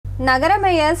నగర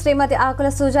మేయర్ శ్రీమతి ఆకుల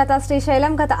సుజాత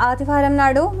శ్రీశైలం గత ఆదివారం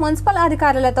నాడు మున్సిపల్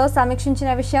అధికారులతో సమీక్షించిన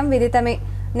విషయం విదితమే.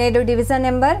 నేడు డివిజన్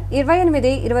నెంబర్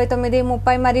 28, 29,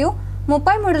 30 మరియు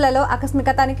 33లలో ఆకస్మిక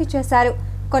తనిఖీ చేశారు.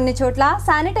 కొన్ని చోట్ల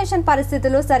శానిటేషన్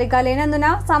పరిస్థితులు సరిగా లేనందున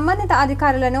సంబంధిత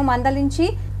అధికారులను మందలించి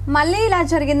మళ్లీ ఇలా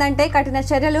జరిగిందంటే కఠిన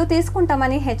చర్యలు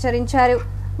తీసుకుంటామని హెచ్చరించారు.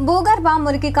 భూగర్భ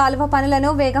మురికి కాలువ పనులను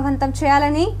వేగవంతం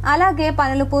చేయాలని, అలాగే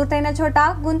పనులు పూర్తయిన చోట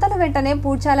గుంతలు వెంటనే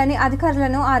పూడ్చాలని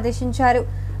అధికారులను ఆదేశించారు.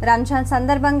 రంజాన్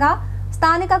సందర్భంగా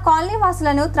స్థానిక కాలనీ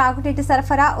వాసులను త్రాగునీటి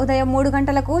సరఫరా ఉదయం 3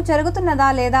 గంటలకు జరుగుతున్నదా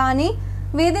లేదా అని,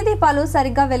 వీధి దీపాలు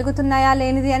సరిగ్గా వెలుగుతున్నాయా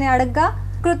లేనిది అని అడగ్గా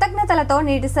కృతజ్ఞతలతో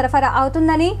నీటి సరఫరా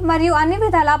అవుతుందని మరియు అన్ని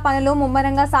విధాల పనులు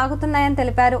ముమ్మరంగా సాగుతున్నాయని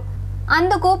తెలిపారు.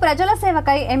 అందుకు ప్రజల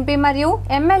సేవకై ఎంపీ మరియు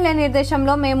ఎమ్మెల్యే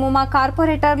నిర్దేశంలో మేము మా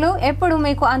కార్పొరేటర్లు ఎప్పుడు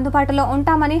మీకు అందుబాటులో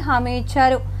ఉంటామని హామీ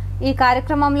ఇచ్చారు. ఈ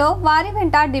కార్యక్రమంలో వారి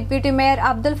వెంట డిప్యూటీ మేయర్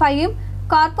అబ్దుల్ ఫయీం,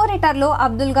 కార్పొరేటర్లు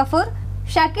Abdul Gafoor,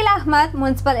 Shakeel Ahmed,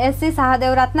 municipal SC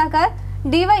Sahadev Ratnakar,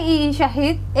 డివైఈ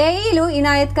Shaheed, ఏఈలు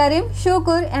Inayat Karim,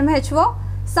 షూకూర్, MHO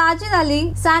Sajid Ali,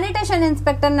 sanitation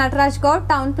inspector Nataraj Goud,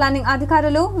 town planning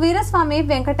అధికారులు వీరస్వామి,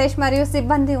 వెంకటేష్ మరియు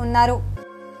సిబ్బంది ఉన్నారు.